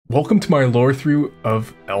Welcome to my lore through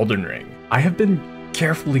of Elden Ring. I have been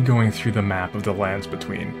carefully going through the map of the lands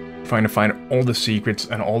between, trying to find all the secrets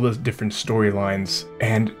and all the different storylines,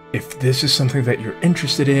 and if this is something that you're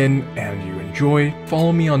interested in and you enjoy,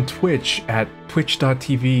 follow me on Twitch at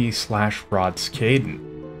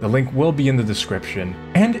twitch.tv/rodscaden. The link will be in the description,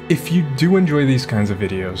 and if you do enjoy these kinds of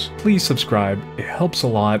videos, please subscribe, it helps a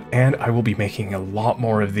lot, and I will be making a lot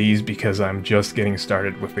more of these because I'm just getting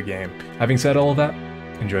started with the game. Having said all of that,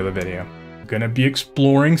 enjoy the video. I'm gonna be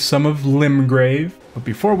exploring some of Limgrave, but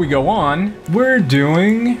before we go on, we're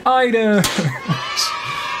doing items!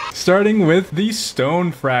 Starting with the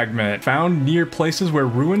stone fragment, found near places where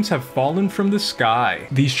ruins have fallen from the sky.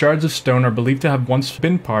 These shards of stone are believed to have once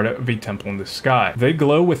been part of a temple in the sky. They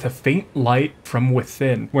glow with a faint light from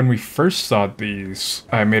within. When we first saw these,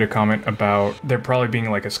 I made a comment about there probably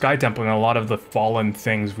being like a sky temple, and a lot of the fallen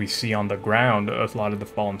things we see on the ground, a lot of the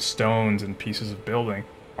fallen stones and pieces of building,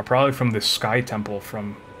 are probably from the sky temple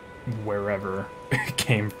from wherever it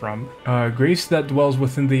came from. Grace that dwells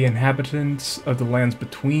within the inhabitants of the lands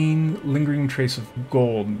between, lingering trace of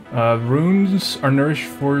gold. Runes are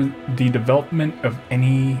nourishment for the development of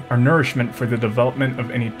any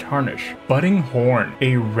tarnish. Budding horn,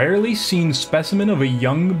 a rarely seen specimen of a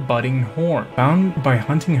young budding horn, found by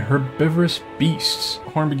hunting herbivorous beasts.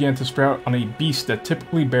 Horn began to sprout on a beast that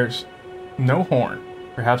typically bears no horn.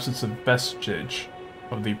 Perhaps it's a vestige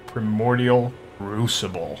of the primordial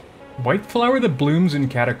crucible. White flower that blooms in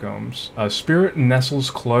catacombs. A spirit nestles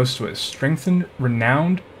close to it. Strengthen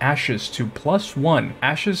renowned ashes to +1.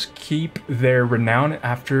 Ashes keep their renown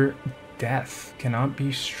after death. Cannot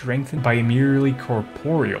be strengthened by merely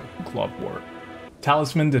corporeal glovewort.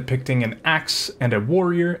 Talisman depicting an axe and a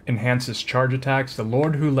warrior enhances charge attacks. The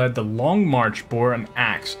lord who led the long march bore an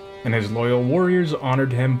axe, and his loyal warriors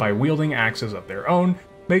honored him by wielding axes of their own,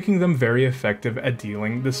 making them very effective at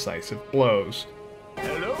dealing decisive blows.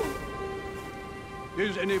 Hello?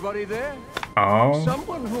 Is anybody there? Oh.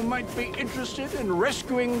 Someone who might be interested in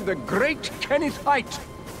rescuing the great Kenneth Height,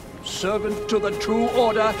 servant to the True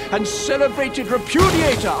Order and celebrated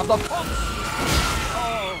repudiator of the false.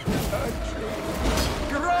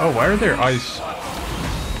 Oh, why are there ice?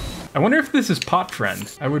 I wonder if this is Pot Friend.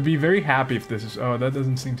 I would be very happy if this is... Oh, that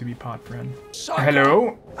doesn't seem to be Pot Friend.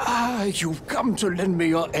 Hello? Ah, you've come to lend me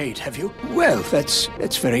your aid, have you? Well, that's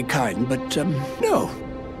very kind, but, no.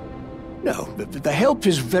 No, the help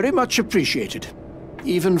is very much appreciated,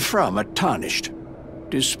 even from a tarnished.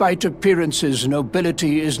 Despite appearances,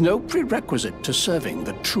 nobility is no prerequisite to serving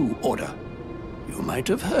the True Order. You might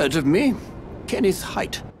have heard of me, Kenneth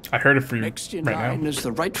Height. I heard it for you Next in right line now. is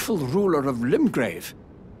the rightful ruler of Limgrave,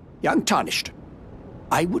 young Tarnished.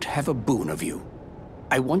 I would have a boon of you.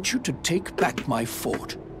 I want you to take back my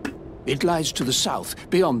fort. It lies to the south,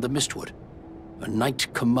 beyond the Mistwood. A knight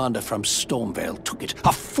commander from Stormvale took it.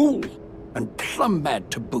 A fool! And plumb mad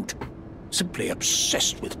to boot. Simply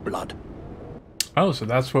obsessed with blood. Oh, so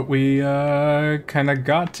that's what we kind of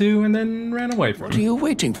got to and then ran away from. What are you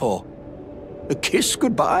waiting for? A kiss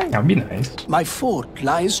goodbye? That'd be nice. My fort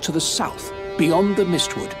lies to the south, beyond the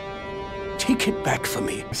Mistwood. Take it back for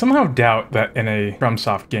me. I somehow doubt that in a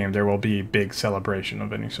FromSoft game there will be a big celebration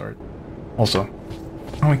of any sort. Also,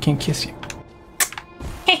 oh, I can't kiss you.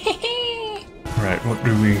 Alright, what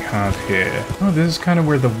do we have here? Oh, this is kind of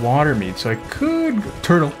where the water meets, so I could...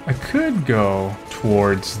 Turtle. I could go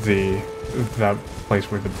towards that place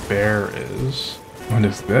where the bear is. What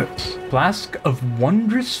is this? Flask of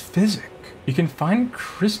Wondrous Physic. You can find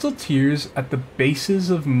crystal tears at the bases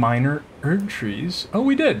of minor Erd trees. Oh,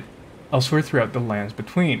 we did. Elsewhere throughout the lands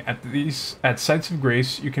between. At sites of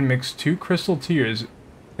grace, you can mix 2 crystal tears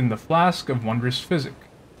in the Flask of Wondrous Physic.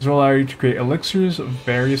 This will allow you to create elixirs of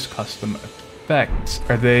various custom effects.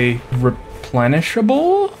 Are they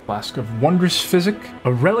replenishable? Flask of Wondrous Physic.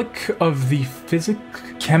 A relic of the Physic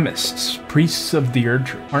chemists, priests of the Erd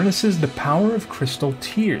tree. Harnesses the power of crystal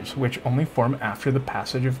tears, which only form after the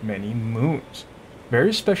passage of many moons.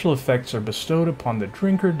 Various special effects are bestowed upon the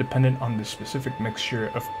drinker dependent on the specific mixture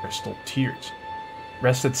of crystal tears.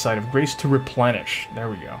 Rest at site of grace to replenish. There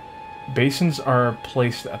we go. Basins are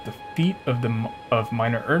placed at the feet of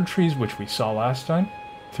minor Erd trees, which we saw last time,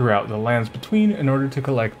 throughout the lands between in order to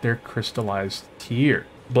collect their crystallized tear.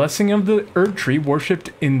 Blessing of the Erd tree worshipped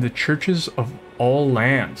in the churches of all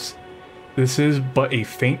lands. This is but a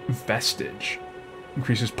faint vestige.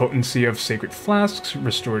 Increases potency of sacred flasks,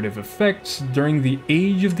 restorative effects. During the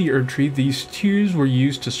age of the Erd tree, these tears were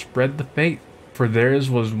used to spread the faith, for theirs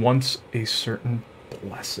was once a certain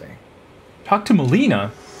blessing. Talk to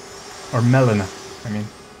Melina, or Melina, I mean.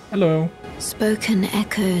 Hello. Spoken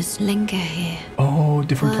echoes linger here. Oh,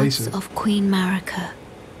 different Words places. of Queen Marika,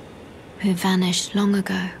 who vanished long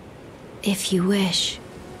ago. If you wish,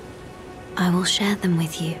 I will share them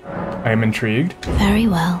with you. I am intrigued. Very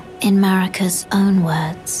well. In Marika's own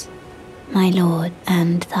words, my lord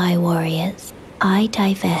and thy warriors, I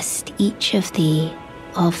divest each of thee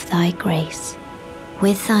of thy grace.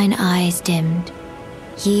 With thine eyes dimmed,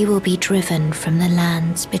 ye will be driven from the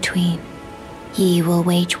lands between. Ye will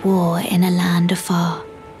wage war in a land afar,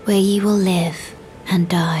 where ye will live and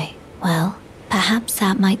die. Well, perhaps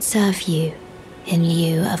that might serve you in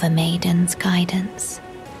lieu of a maiden's guidance.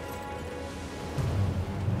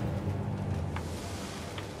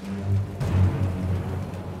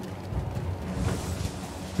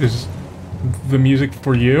 Is the music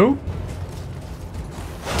for you?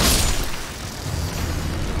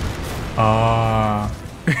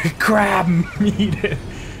 Crab meat.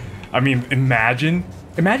 I mean, imagine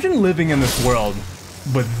living in this world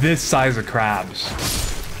with this size of crabs.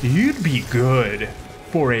 You'd be good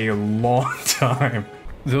for a long time.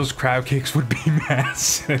 Those crab cakes would be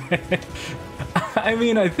massive. I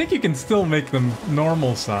mean, I think you can still make them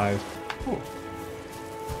normal size. Ooh.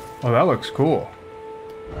 Oh, that looks cool.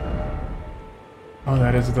 Oh,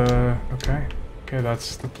 that is the... Okay. Okay,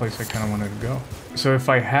 that's the place I kind of wanted to go. So if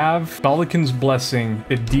I have Balakin's Blessing,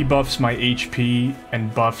 it debuffs my HP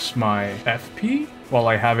and buffs my FP while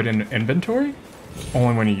I have it in inventory?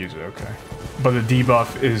 Only when you use it, okay. But the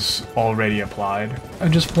debuff is already applied. I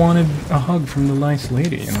just wanted a hug from the nice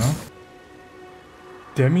lady, you know?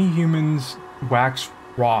 Demi-humans wax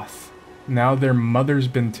wroth. Now their mother's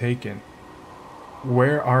been taken.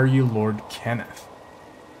 Where are you, Lord Kenneth?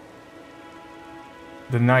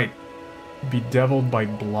 The night, bedeviled by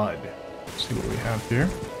blood. Let's see what we have here.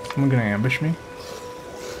 Someone gonna ambush me?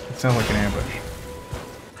 It sounds like an ambush.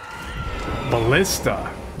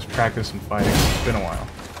 Ballista! Let's practice some fighting. It's been a while.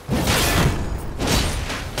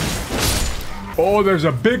 Oh, there's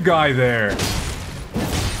a big guy there!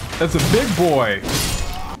 That's a big boy!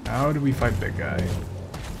 How do we fight big guy?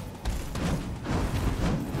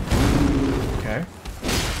 Okay.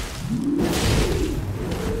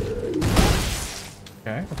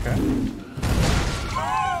 Okay, okay.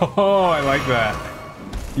 Oh, I like that.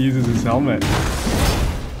 He uses his helmet.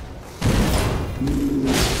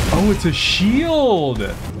 Oh, it's a shield!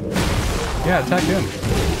 Yeah, attack him.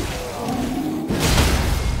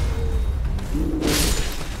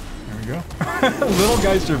 There we go. Little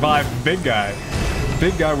guy survived. Big guy.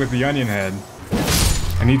 Big guy with the onion head.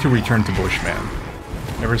 I need to return to Bushman.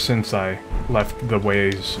 Ever since I left the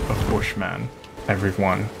ways of Bushman,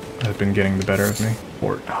 everyone has been getting the better of me.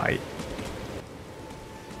 Fort height.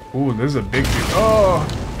 Ooh, this is a big dude. Oh!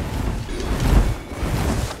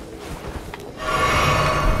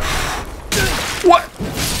 What?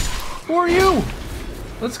 Who are you?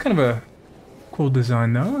 That's kind of a cool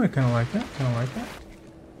design, though. I kind of like that. Kind of like that.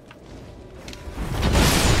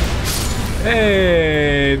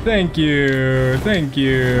 Hey, thank you. Thank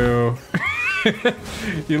you.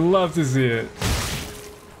 You love to see it.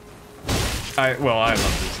 Well, I love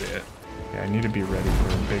to see it. Yeah, I need to be ready for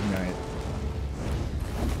a big night.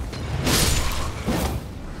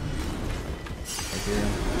 Right here.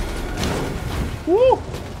 Woo!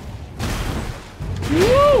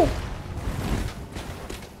 Woo!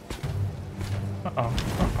 Uh-oh,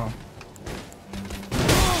 uh-oh.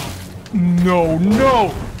 No,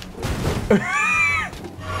 no!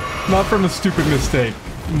 Not from a stupid mistake.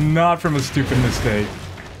 Not from a stupid mistake.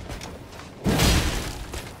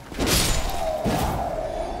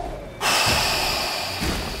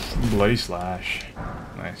 Bloody slash.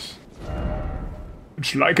 Nice.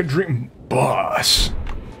 It's like a dream. Boss.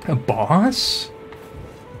 A boss?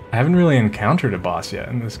 I haven't really encountered a boss yet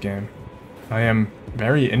in this game. I am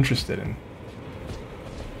very interested in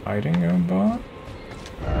fighting a boss.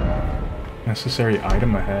 Necessary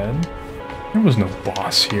item ahead. There was no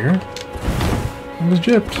boss here. I was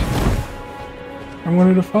gypped. I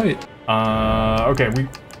wanted to fight. Okay,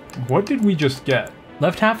 what did we just get?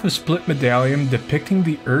 Left half of split medallion depicting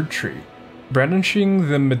the Erd tree. Brandishing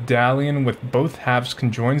the medallion with both halves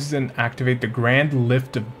conjoins and activate the Grand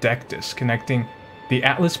Lift of Dectus, connecting the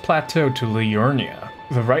Atlas Plateau to Liurnia.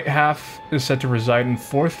 The right half is said to reside in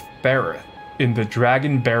 4th Barroth, in the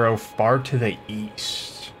Dragon Barrow far to the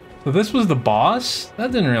east. So this was the boss?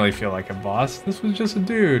 That didn't really feel like a boss. This was just a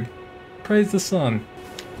dude. Praise the sun.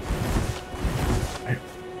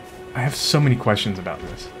 I have so many questions about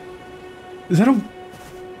this. Is that a...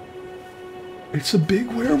 It's a big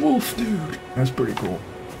werewolf, dude. That's pretty cool.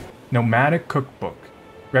 Nomadic Cookbook.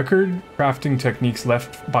 Record crafting techniques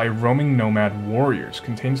left by roaming nomad warriors.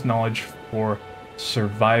 Contains knowledge for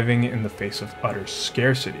surviving in the face of utter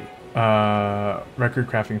scarcity. record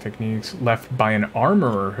crafting techniques left by an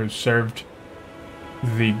armorer who served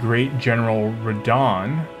the great General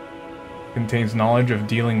Radon. Contains knowledge of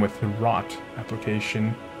dealing with the rot,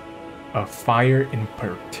 application of fire in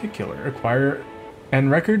particular. Acquire and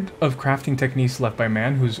record of crafting techniques left by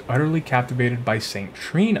man who's utterly captivated by Saint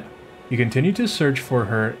Trina. You continue to search for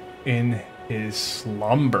her in his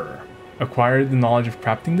slumber. Acquire the knowledge of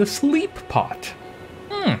crafting the sleep pot.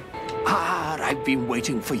 I've been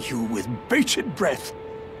waiting for you with bated breath.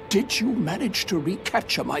 Did you manage to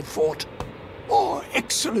recapture my fort? Oh,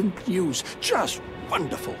 excellent news. Just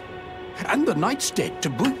wonderful. And the knight's dead to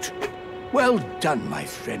boot. Well done, my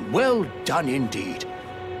friend. Well done indeed.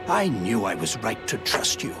 I knew I was right to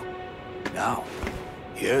trust you. Now,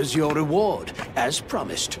 here's your reward, as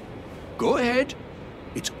promised. Go ahead.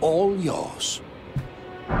 It's all yours.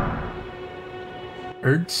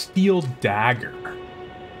 Erdsteel dagger.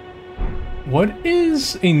 What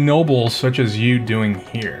is a noble such as you doing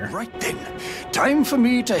here? Right then. Time for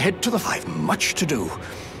me to head to the... I've much to do.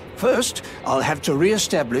 First, I'll have to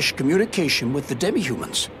re-establish communication with the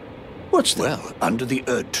demi-humans. What's that? Well, under the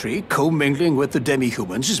Erd Tree, commingling with the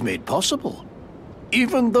demi-humans is made possible.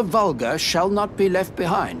 Even the vulgar shall not be left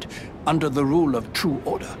behind under the rule of true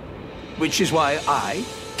order. Which is why I,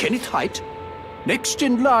 Kenneth Haight, next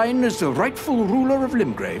in line as the rightful ruler of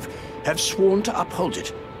Limgrave, have sworn to uphold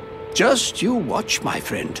it. Just you watch, my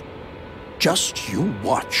friend. Just you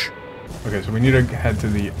watch. Okay, so we need to head to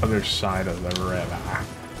the other side of the river.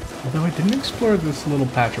 Although I didn't explore this little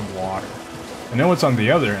patch of water. I know it's on the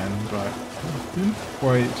other end, but I didn't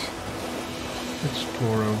quite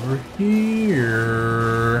explore over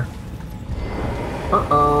here.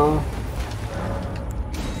 Uh-oh.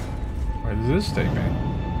 Where does this take me?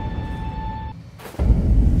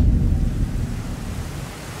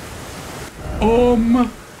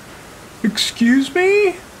 Excuse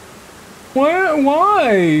me?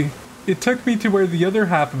 Why? It took me to where the other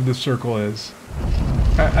half of the circle is.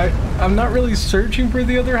 I'm not really searching for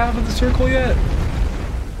the other half of the circle yet.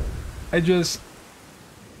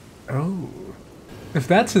 Oh. If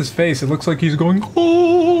that's his face, it looks like he's going,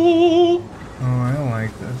 oh! Oh, I don't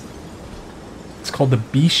like this. It's called the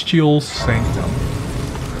Bestial Sanctum.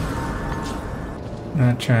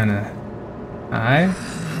 Not trying to...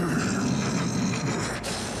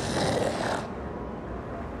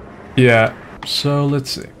 Yeah, so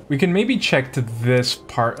let's see. We can maybe check to this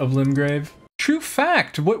part of Limgrave. True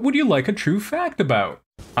fact! What would you like a true fact about?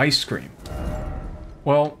 Ice cream.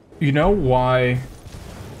 Well, you know why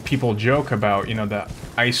people joke about, you know, the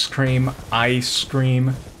ice cream?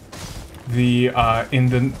 The, in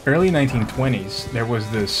the early 1920s, there was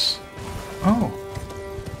this... Oh.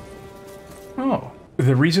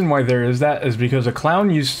 The reason why there is that is because a clown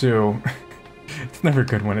used to... It's never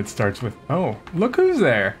good when it starts with, oh, look who's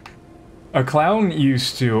there. A clown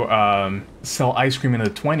used to sell ice cream in the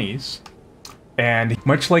 20s, and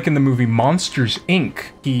much like in the movie Monsters, Inc.,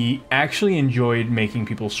 he actually enjoyed making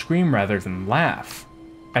people scream rather than laugh.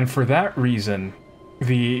 And for that reason,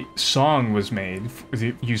 the song was made,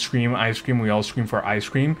 you scream ice cream, we all scream for ice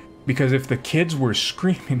cream, because if the kids were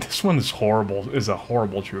screaming, this one is horrible, is a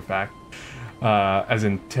horrible true fact, as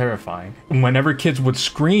in terrifying. Whenever kids would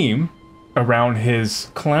scream around his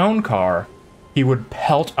clown car, he would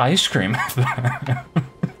pelt ice cream at them.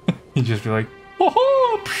 He'd just be like,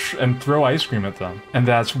 oh, and throw ice cream at them. And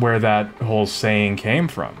that's where that whole saying came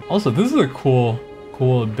from. Also, this is a cool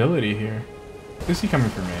ability here. Is he coming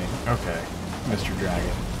for me? Okay, Mr.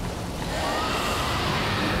 Dragon.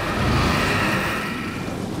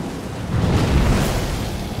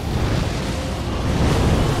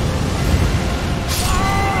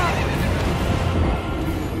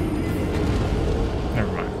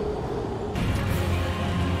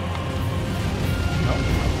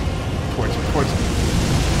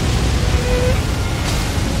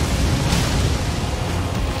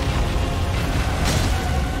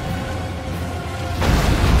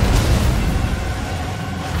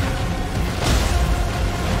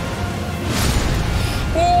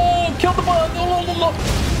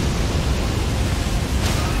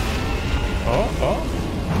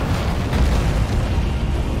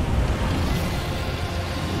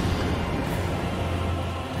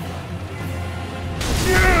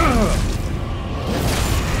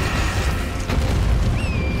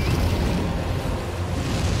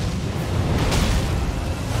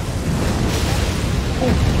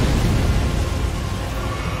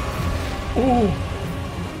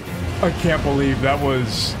 I can't believe that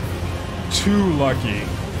was too lucky.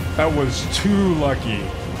 That was too lucky.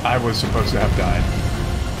 I was supposed to have died.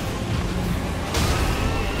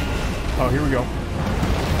 Oh, here we go.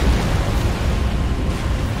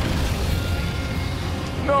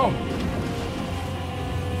 no!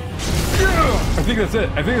 I think that's it.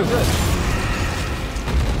 I think that's it.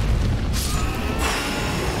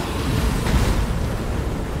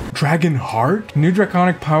 Dragon Heart? New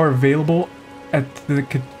draconic power available at the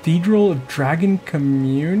Cathedral of Dragon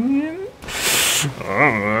Communion?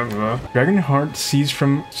 Dragon Heart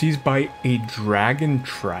seized by a dragon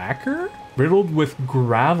tracker? Riddled with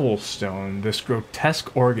gravelstone, this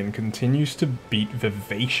grotesque organ continues to beat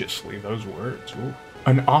vivaciously. Those words. Ooh.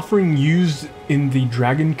 An offering used in the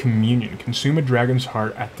Dragon Communion. Consume a dragon's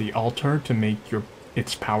heart at the altar to make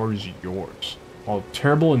its powers yours. While a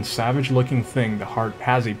terrible and savage-looking thing, the heart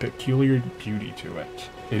has a peculiar beauty to it.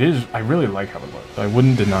 It is. I really like how it looks. I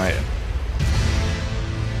wouldn't deny it.